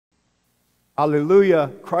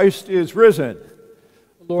Hallelujah, Christ is risen.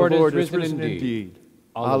 The Lord is risen indeed.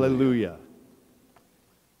 Hallelujah.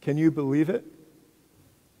 Can you believe it?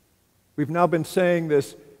 We've now been saying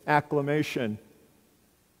this acclamation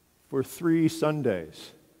for 3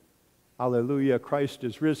 Sundays. Hallelujah, Christ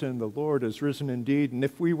is risen, the Lord is risen indeed. And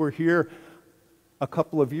if we were here a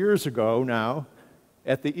couple of years ago now,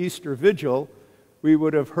 at the Easter Vigil, we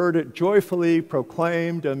would have heard it joyfully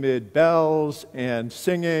proclaimed amid bells and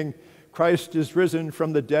singing, Christ is risen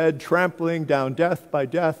from the dead, trampling down death by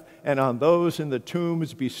death, and on those in the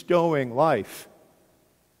tombs bestowing life.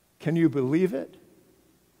 Can you believe it?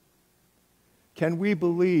 Can we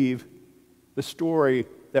believe the story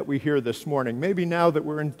that we hear this morning? Maybe now that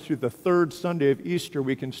we're into the 3rd Sunday of Easter,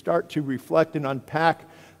 we can start to reflect and unpack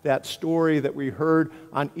that story that we heard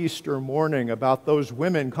on Easter morning about those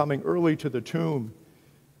women coming early to the tomb.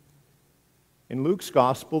 In Luke's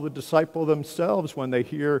gospel, the disciples themselves, when they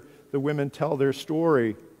hear the women tell their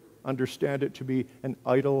story, understand it to be an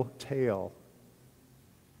idle tale,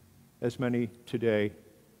 as many today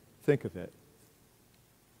think of it.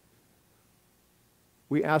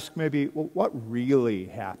 We ask maybe, well, what really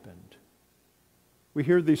happened? We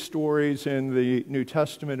hear these stories in the New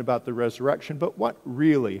Testament about the resurrection, but what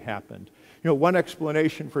really happened? You know, one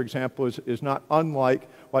explanation, for example, is not unlike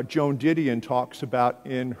what Joan Didion talks about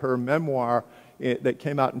in her memoir that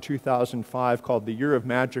came out in 2005 called The Year of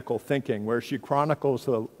Magical Thinking, where she chronicles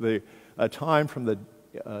the time from the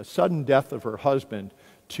sudden death of her husband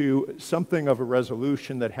to something of a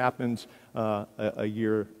resolution that happens a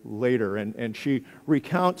year later. And she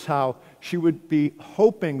recounts how she would be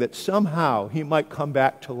hoping that somehow he might come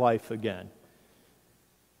back to life again.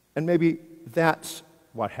 And maybe that's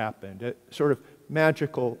what happened, sort of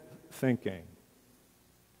magical thinking.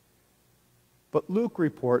 But Luke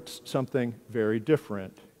reports something very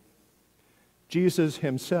different. Jesus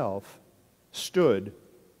himself stood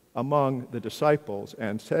among the disciples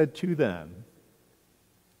and said to them,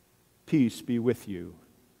 "Peace be with you."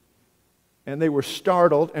 And they were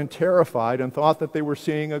startled and terrified and thought that they were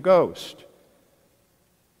seeing a ghost.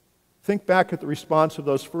 Think back at the response of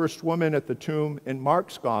those first women at the tomb in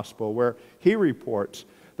Mark's gospel, where he reports,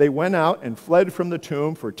 they went out and fled from the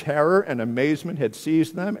tomb, for terror and amazement had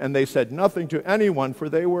seized them, and they said nothing to anyone, for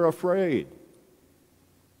they were afraid.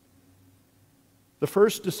 The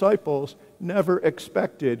first disciples never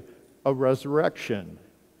expected a resurrection.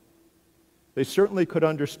 They certainly could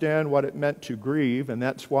understand what it meant to grieve, and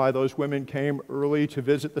that's why those women came early to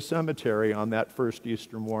visit the cemetery on that first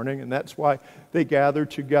Easter morning, and that's why they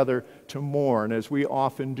gathered together to mourn, as we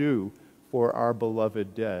often do, for our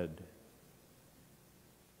beloved dead.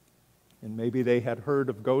 And maybe they had heard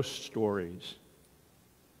of ghost stories,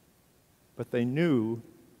 but they knew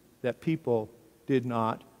that people did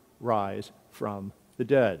not rise from the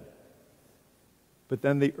dead. But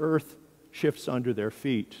then the earth shifts under their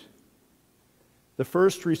feet. The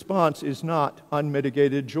first response is not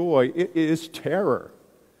unmitigated joy, it is terror.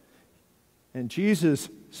 And Jesus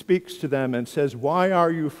speaks to them and says, "Why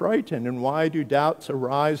are you frightened, and why do doubts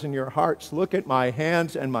arise in your hearts? Look at my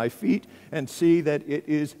hands and my feet, and see that it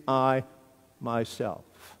is I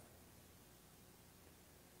myself."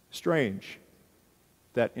 Strange,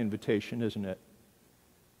 that invitation, isn't it?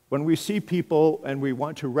 When we see people and we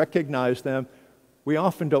want to recognize them, we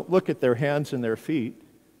often don't look at their hands and their feet.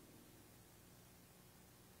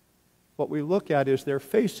 What we look at is their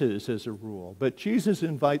faces as a rule. But Jesus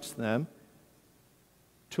invites them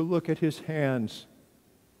to look at his hands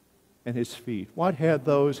and his feet. What had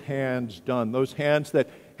those hands done? Those hands that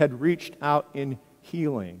had reached out in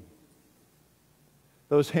healing.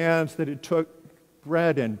 Those hands that had took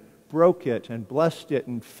bread and broke it and blessed it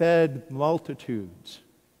and fed multitudes.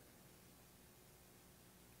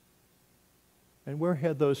 And where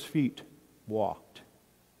had those feet walked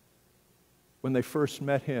when they first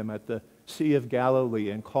met him at the Sea of Galilee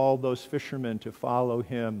and called those fishermen to follow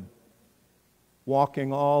him,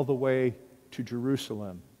 walking all the way to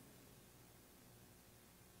Jerusalem?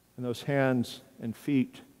 And those hands and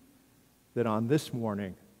feet that on this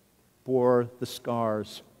morning bore the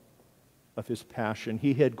scars of his passion.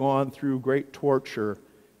 He had gone through great torture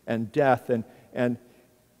and death, and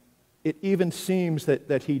it even seems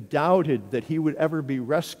that he doubted that he would ever be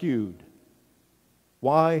rescued.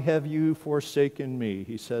 "Why have you forsaken me?"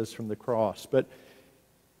 he says from the cross. But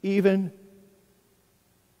even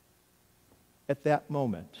at that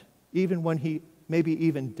moment, even when he maybe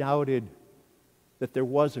even doubted that there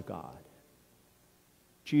was a God,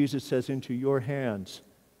 Jesus says, "Into your hands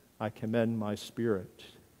I commend my spirit."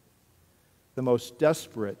 The most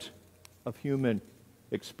desperate of human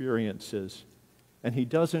experiences And he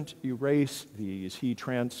doesn't erase these, he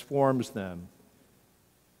transforms them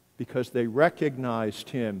because they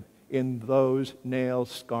recognized him in those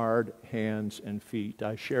nail-scarred hands and feet.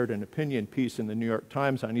 I shared an opinion piece in the New York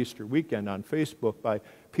Times on Easter weekend on Facebook by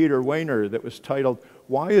Peter Weiner that was titled,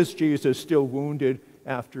 "Why is Jesus Still Wounded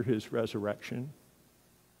After His Resurrection?"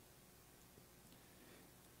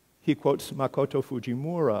 He quotes Makoto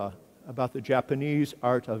Fujimura about the Japanese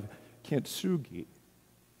art of kintsugi,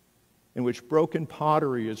 in which broken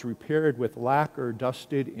pottery is repaired with lacquer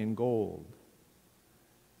dusted in gold.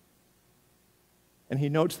 And he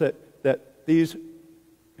notes that these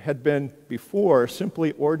had been before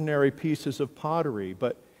simply ordinary pieces of pottery,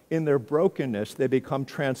 but in their brokenness they become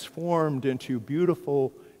transformed into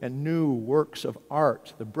beautiful and new works of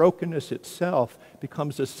art. The brokenness itself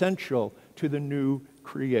becomes essential to the new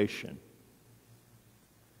creation.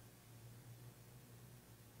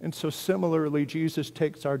 And so similarly, Jesus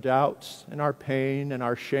takes our doubts and our pain and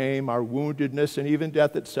our shame, our woundedness, and even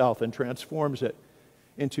death itself and transforms it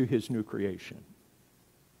into his new creation.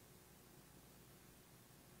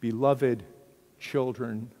 Beloved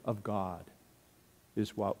children of God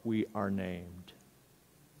is what we are named.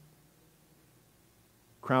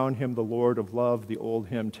 Crown him the Lord of love, the old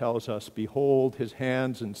hymn tells us. Behold his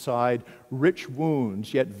hands and side, rich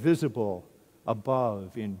wounds, yet visible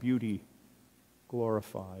above in beauty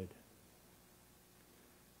glorified.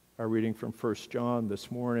 Our reading from 1 John this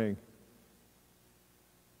morning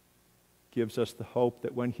gives us the hope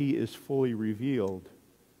that when he is fully revealed,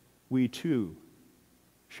 we too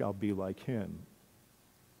shall be like him.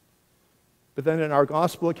 But then in our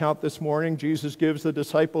gospel account this morning, Jesus gives the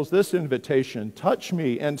disciples this invitation: touch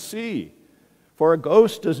me and see, for a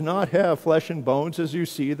ghost does not have flesh and bones as you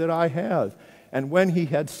see that I have. And when he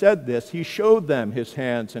had said this, he showed them his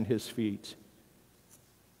hands and his feet.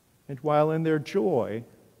 And while in their joy,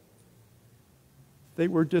 they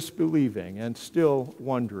were disbelieving and still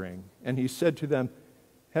wondering. And he said to them,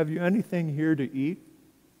 have you anything here to eat?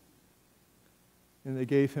 And they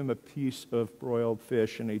gave him a piece of broiled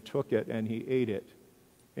fish, and he took it and he ate it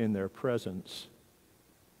in their presence.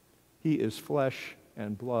 He is flesh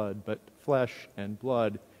and blood, but flesh and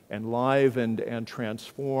blood enlivened and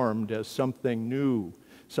transformed as something new,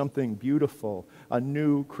 something beautiful, a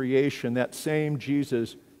new creation, that same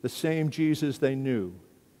Jesus, the same Jesus they knew,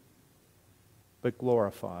 but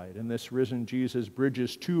glorified. And this risen Jesus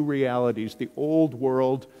bridges two realities: the old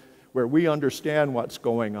world, where we understand what's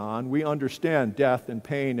going on. We understand death and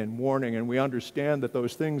pain and mourning, and we understand that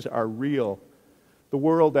those things are real. The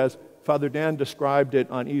world, as Father Dan described it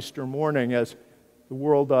on Easter morning, as the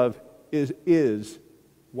world of is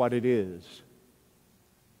what it is.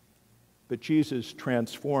 But Jesus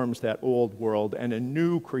transforms that old world, and a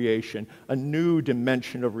new creation, a new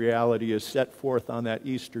dimension of reality is set forth on that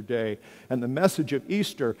Easter day. And the message of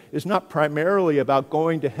Easter is not primarily about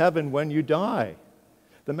going to heaven when you die.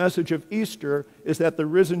 The message of Easter is that the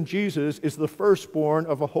risen Jesus is the firstborn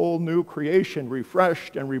of a whole new creation,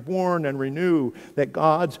 refreshed and reborn and renewed, that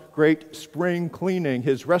God's great spring cleaning,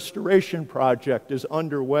 his restoration project, is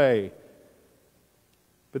underway.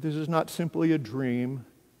 But this is not simply a dream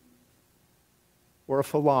or a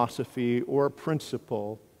philosophy or a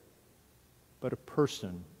principle, but a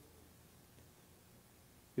person.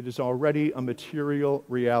 It is already a material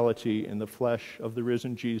reality in the flesh of the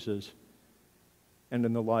risen Jesus and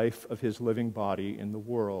in the life of his living body in the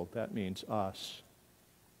world. That means us.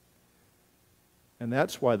 And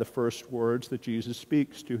that's why the first words that Jesus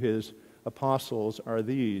speaks to his apostles are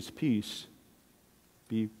these: peace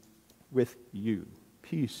be with you.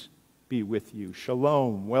 Peace be with you.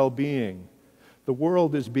 Shalom, well-being. The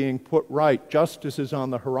world is being put right. Justice is on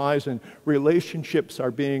the horizon. Relationships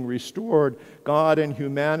are being restored. God and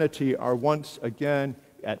humanity are once again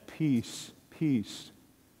at peace. Peace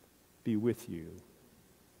be with you.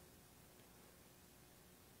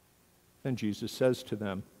 Then Jesus says to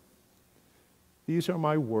them, these are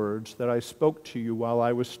my words that I spoke to you while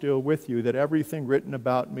I was still with you, that everything written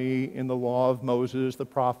about me in the law of Moses, the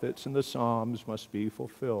prophets, and the Psalms must be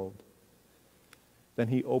fulfilled. Then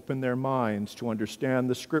he opened their minds to understand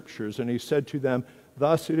the Scriptures, and he said to them,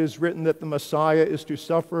 thus it is written that the Messiah is to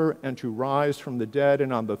suffer and to rise from the dead,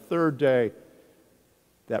 and on the third day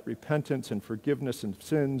that repentance and forgiveness of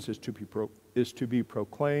sins is to be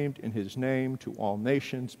proclaimed in his name to all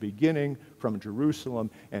nations, beginning from Jerusalem,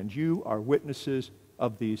 and you are witnesses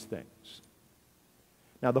of these things.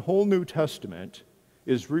 Now, the whole New Testament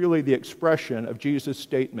is really the expression of Jesus'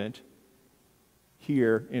 statement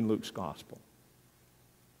here in Luke's Gospel.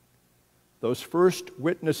 Those first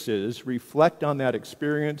witnesses reflect on that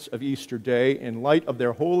experience of Easter Day in light of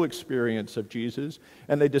their whole experience of Jesus,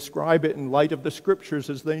 and they describe it in light of the Scriptures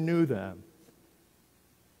as they knew them.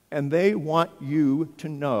 And they want you to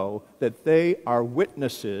know that they are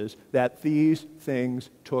witnesses that these things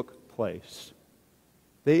took place.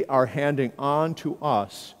 They are handing on to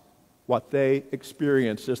us what they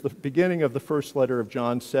experienced. As the beginning of the first letter of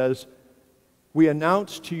John says, we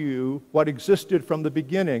announce to you what existed from the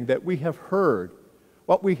beginning, that we have heard,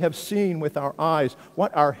 what we have seen with our eyes,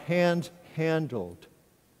 what our hands handled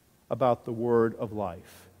about the word of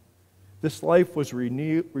life. This life was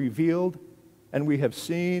revealed, and we have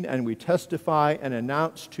seen, and we testify and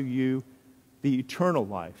announce to you the eternal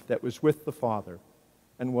life that was with the Father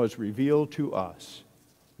and was revealed to us.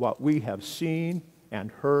 What we have seen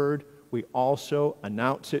and heard, we also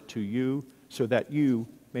announce it to you so that you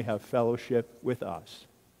may have fellowship with us.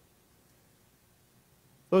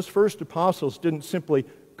 Those first apostles didn't simply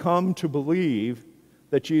come to believe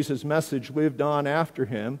that Jesus' message lived on after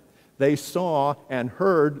him. They saw and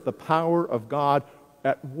heard the power of God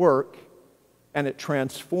at work, and it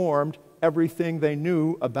transformed everything they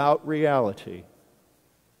knew about reality.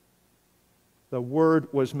 The Word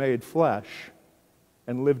was made flesh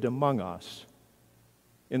and lived among us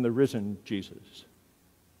in the risen Jesus.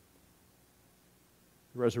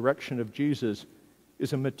 The resurrection of Jesus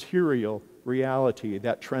is a material reality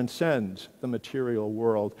that transcends the material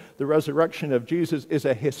world. The resurrection of Jesus is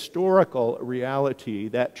a historical reality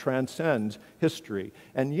that transcends history.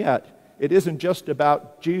 And yet, it isn't just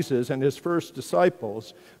about Jesus and his first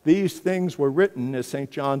disciples. These things were written, as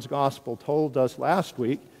St. John's Gospel told us last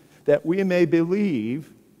week, that we may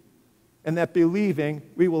believe, and that believing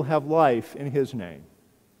we will have life in his name.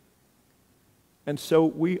 And so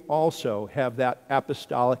we also have that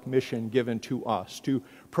apostolic mission given to us to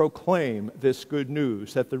proclaim this good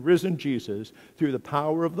news that the risen Jesus, through the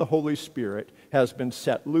power of the Holy Spirit, has been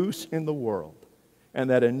set loose in the world, and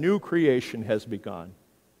that a new creation has begun.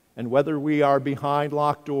 And whether we are behind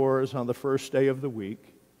locked doors on the first day of the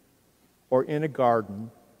week, or in a garden,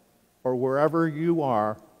 or wherever you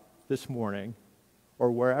are this morning, or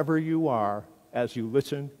wherever you are as you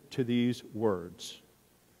listen to these words,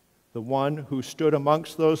 the one who stood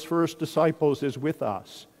amongst those first disciples is with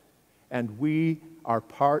us, and we are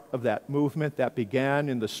part of that movement that began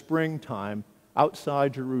in the springtime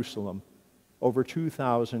outside Jerusalem over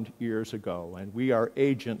 2,000 years ago, and we are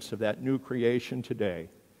agents of that new creation today.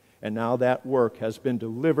 And now that work has been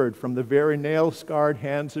delivered from the very nail-scarred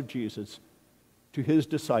hands of Jesus to his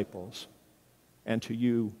disciples and to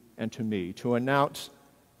you and to me, to announce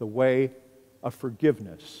the way of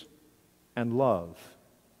forgiveness and love,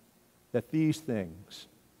 that these things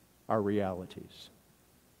are realities,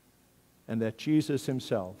 and that Jesus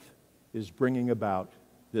himself is bringing about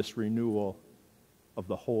this renewal of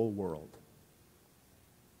the whole world.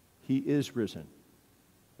 He is risen,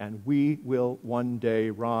 and we will one day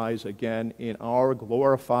rise again in our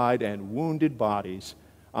glorified and wounded bodies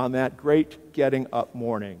on that great getting up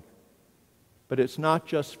morning. But it's not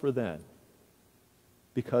just for then,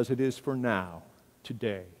 because it is for now,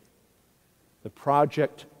 today. The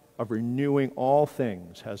project of renewing all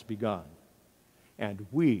things has begun, and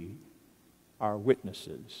we are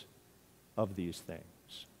witnesses of these things.